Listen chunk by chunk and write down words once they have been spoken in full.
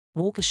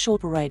Waukesha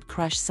parade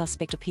crash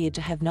suspect appeared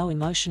to have no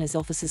emotion as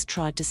officers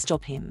tried to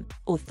stop him.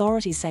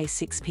 Authorities say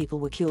 6 people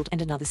were killed and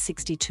another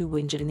 62 were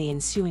injured in the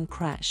ensuing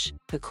crash,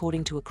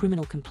 according to a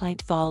criminal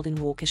complaint filed in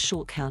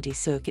Waukesha County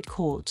Circuit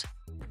Court.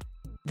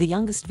 The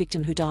youngest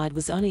victim who died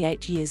was only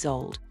 8 years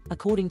old,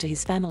 according to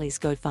his family's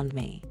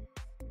GoFundMe.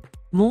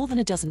 More than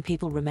a dozen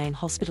people remain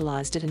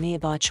hospitalized at a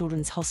nearby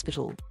children's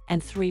hospital,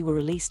 and 3 were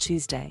released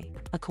Tuesday,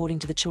 according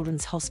to the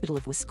Children's Hospital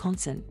of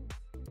Wisconsin.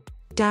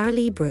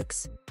 Darrell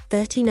Brooks,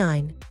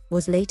 39,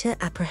 was later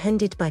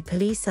apprehended by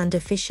police and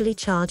officially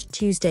charged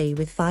Tuesday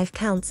with 5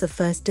 counts of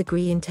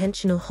first-degree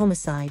intentional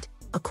homicide,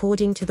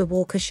 according to the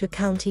Waukesha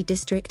County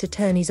District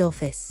Attorney's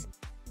Office.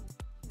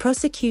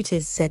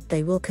 Prosecutors said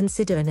they will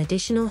consider an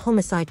additional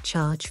homicide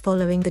charge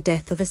following the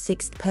death of a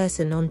 6th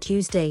person on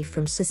Tuesday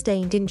from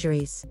sustained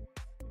injuries.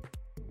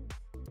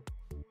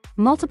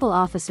 Multiple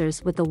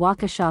officers with the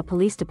Waukesha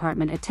Police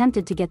Department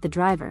attempted to get the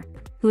driver,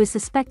 who is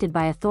suspected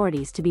by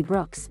authorities to be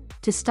Brooks,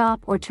 to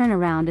stop or turn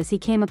around as he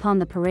came upon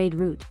the parade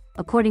route,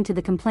 according to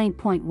the complaint.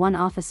 One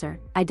officer,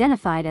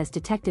 identified as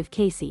Detective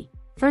Casey,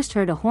 first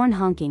heard a horn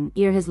honking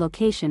near his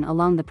location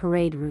along the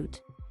parade route.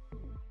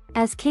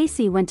 As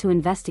Casey went to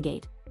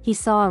investigate, he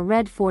saw a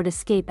red Ford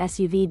Escape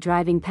SUV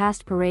driving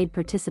past parade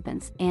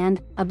participants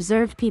and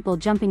observed people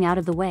jumping out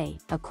of the way,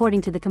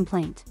 according to the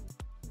complaint.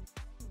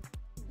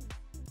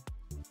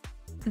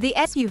 The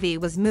SUV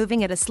was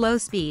moving at a slow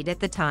speed at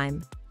the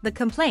time, the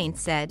complaint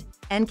said,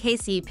 and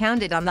Casey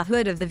pounded on the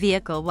hood of the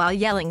vehicle while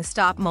yelling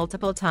 "stop"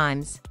 multiple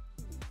times.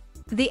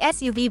 The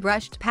SUV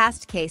brushed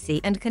past Casey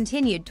and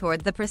continued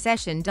toward the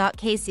procession.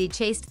 Casey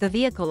chased the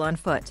vehicle on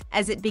foot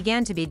as it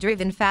began to be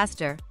driven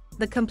faster,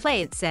 the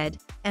complaint said,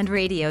 and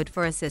radioed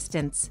for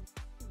assistance.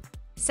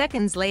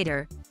 Seconds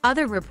later,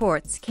 other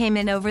reports came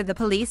in over the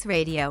police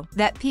radio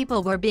that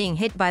people were being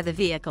hit by the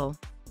vehicle.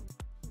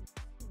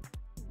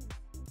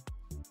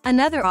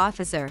 Another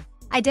officer,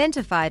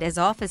 identified as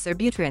Officer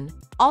Butrin,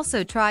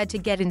 also tried to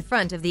get in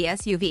front of the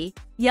SUV,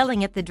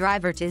 yelling at the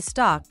driver to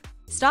stop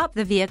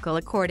the vehicle,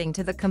 according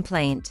to the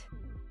complaint.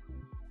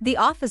 The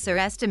officer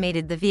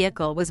estimated the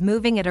vehicle was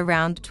moving at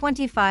around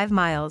 25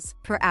 miles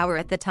per hour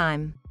at the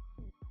time.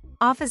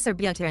 Officer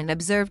Butrin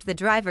observed the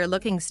driver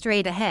looking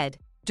straight ahead,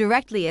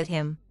 directly at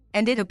him,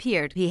 and it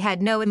appeared he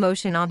had no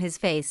emotion on his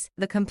face,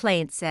 the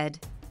complaint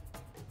said.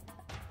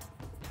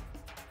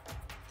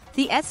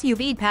 The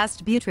SUV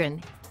passed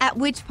Butrin, at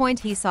which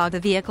point he saw the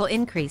vehicle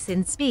increase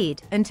in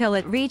speed until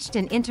it reached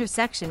an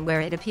intersection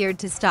where it appeared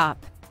to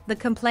stop, the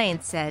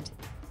complaint said.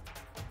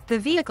 The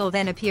vehicle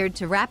then appeared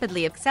to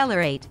rapidly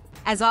accelerate,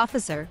 as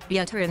Officer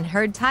Butrin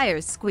heard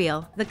tires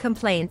squeal, the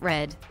complaint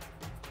read.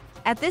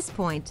 At this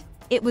point,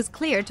 it was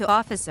clear to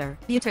Officer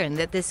Butrin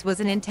that this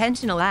was an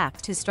intentional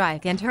act to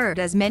strike and hurt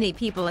as many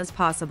people as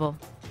possible.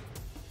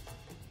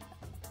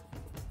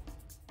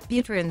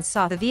 Butrin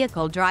saw the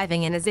vehicle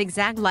driving in a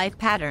zigzag-like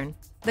pattern,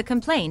 the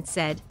complaint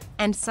said,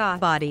 and saw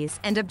bodies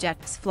and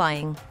objects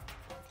flying.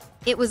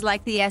 It was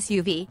like the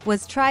SUV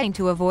was trying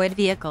to avoid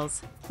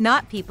vehicles,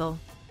 not people.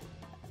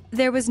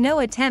 There was no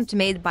attempt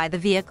made by the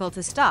vehicle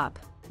to stop,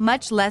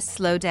 much less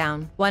slow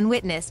down, one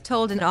witness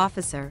told an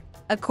officer,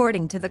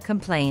 according to the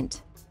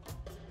complaint.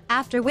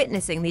 After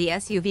witnessing the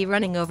SUV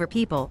running over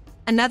people,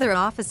 another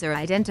officer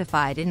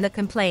identified in the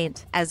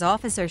complaint as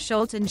Officer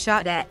Schulten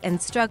shot at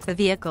and struck the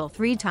vehicle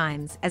 3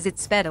 times as it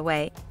sped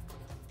away.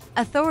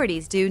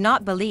 Authorities do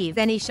not believe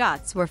any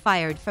shots were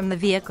fired from the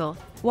vehicle,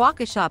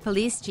 Waukesha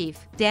Police Chief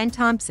Dan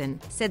Thompson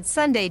said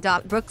Sunday.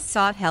 Brooks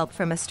sought help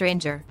from a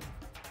stranger.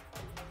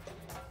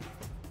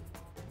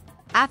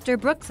 After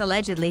Brooks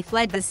allegedly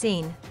fled the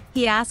scene,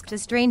 he asked a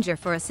stranger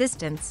for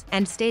assistance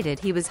and stated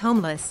he was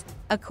homeless,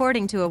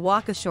 according to a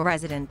Waukesha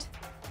resident.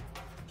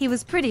 He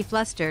was pretty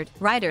flustered,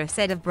 Ryder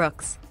said of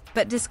Brooks,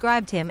 but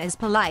described him as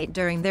polite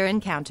during their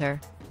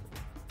encounter.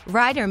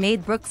 Ryder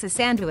made Brooks a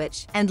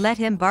sandwich and let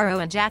him borrow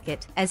a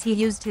jacket as he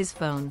used his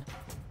phone.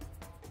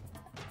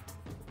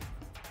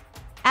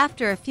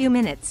 After a few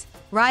minutes,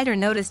 Ryder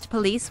noticed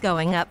police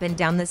going up and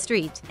down the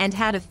street and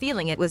had a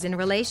feeling it was in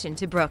relation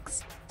to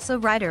Brooks, so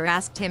Ryder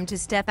asked him to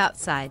step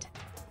outside.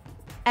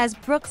 As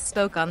Brooks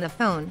spoke on the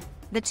phone,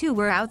 the two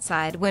were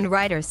outside when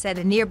Ryder said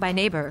a nearby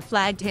neighbor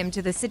flagged him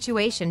to the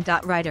situation.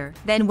 Ryder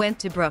then went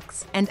to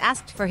Brooks and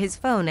asked for his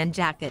phone and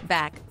jacket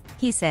back,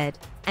 he said,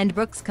 and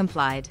Brooks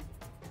complied.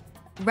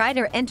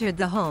 Ryder entered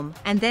the home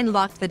and then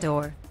locked the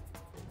door.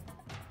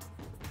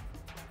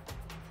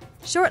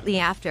 Shortly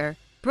after,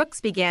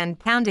 Brooks began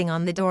pounding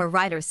on the door,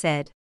 Ryder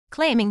said,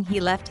 claiming he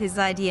left his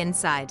ID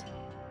inside.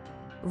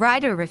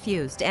 Ryder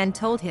refused and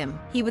told him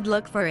he would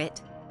look for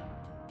it.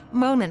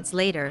 Moments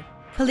later,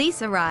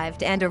 police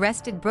arrived and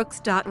arrested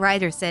Brooks.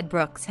 Ryder said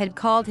Brooks had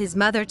called his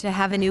mother to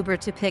have an Uber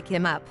to pick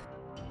him up.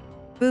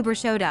 Uber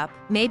showed up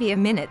maybe a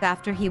minute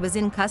after he was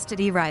in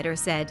custody, Ryder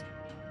said.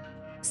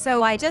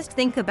 So I just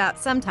think about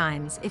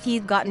sometimes if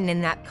he'd gotten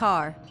in that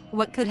car,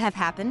 what could have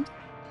happened?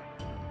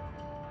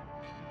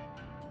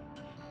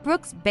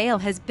 Brooks' bail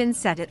has been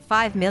set at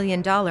 $5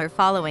 million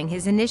following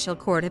his initial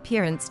court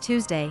appearance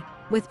Tuesday,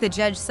 with the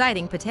judge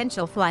citing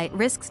potential flight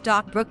risks.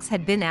 Doc Brooks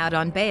had been out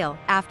on bail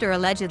after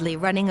allegedly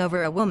running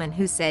over a woman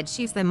who said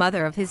she's the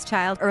mother of his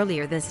child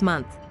earlier this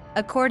month.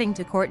 According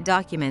to court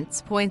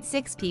documents,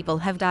 6 people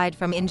have died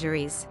from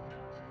injuries.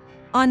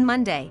 On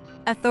Monday,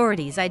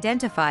 authorities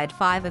identified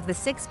 5 of the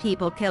 6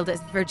 people killed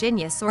as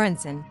Virginia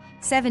Sorensen,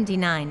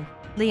 79,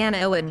 Leanna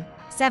Owen,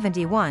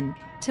 71,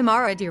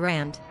 Tamara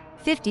Durand,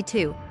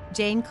 52,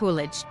 Jane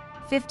Coolidge,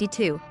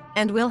 52,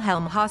 and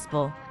Wilhelm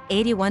Hospel,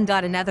 81.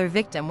 Another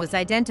victim was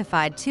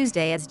identified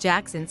Tuesday as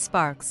Jackson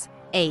Sparks,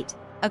 8,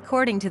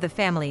 according to the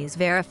family's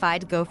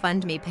verified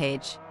GoFundMe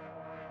page.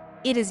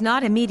 It is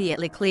not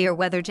immediately clear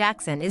whether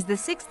Jackson is the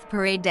 6th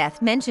parade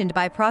death mentioned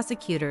by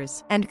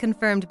prosecutors and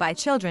confirmed by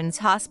Children's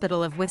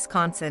Hospital of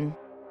Wisconsin.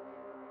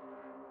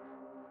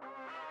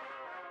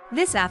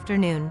 This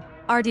afternoon,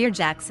 our dear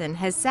Jackson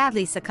has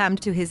sadly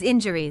succumbed to his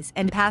injuries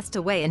and passed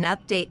away. An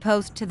update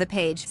post to the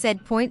page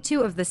said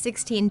 2 of the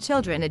 16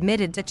 children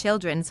admitted to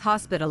Children's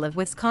Hospital of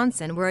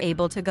Wisconsin were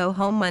able to go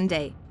home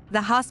Monday,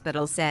 the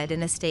hospital said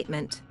in a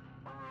statement.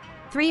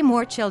 3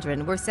 more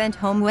children were sent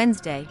home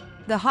Wednesday,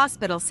 the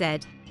hospital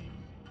said.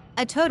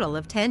 A total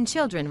of 10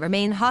 children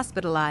remain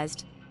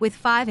hospitalized, with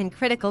 5 in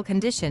critical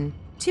condition,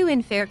 2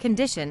 in fair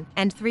condition,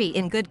 and 3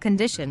 in good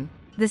condition,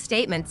 the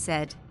statement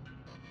said.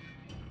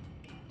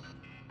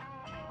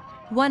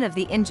 One of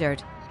the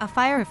injured, a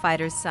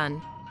firefighter's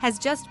son, has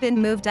just been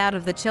moved out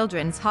of the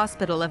Children's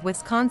Hospital of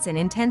Wisconsin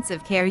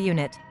intensive care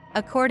unit,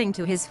 according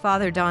to his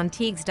father Don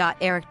Teagues.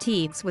 Eric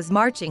Teagues was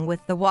marching with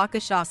the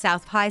Waukesha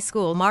South High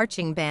School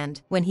marching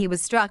band when he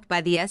was struck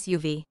by the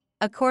SUV,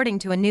 according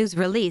to a news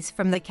release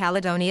from the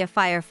Caledonia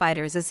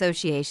Firefighters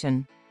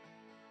Association.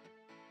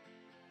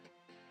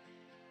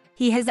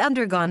 He has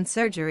undergone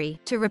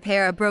surgery to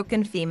repair a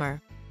broken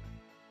femur.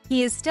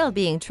 He is still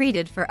being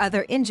treated for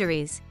other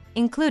injuries,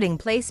 including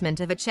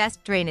placement of a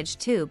chest drainage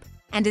tube,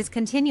 and is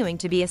continuing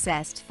to be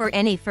assessed for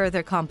any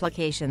further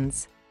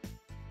complications.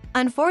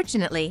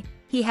 Unfortunately,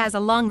 he has a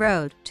long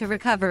road to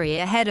recovery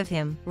ahead of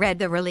him, read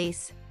the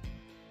release.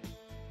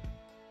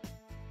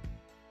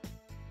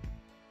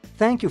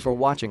 Thank you for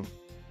watching.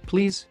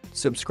 Please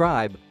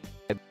subscribe.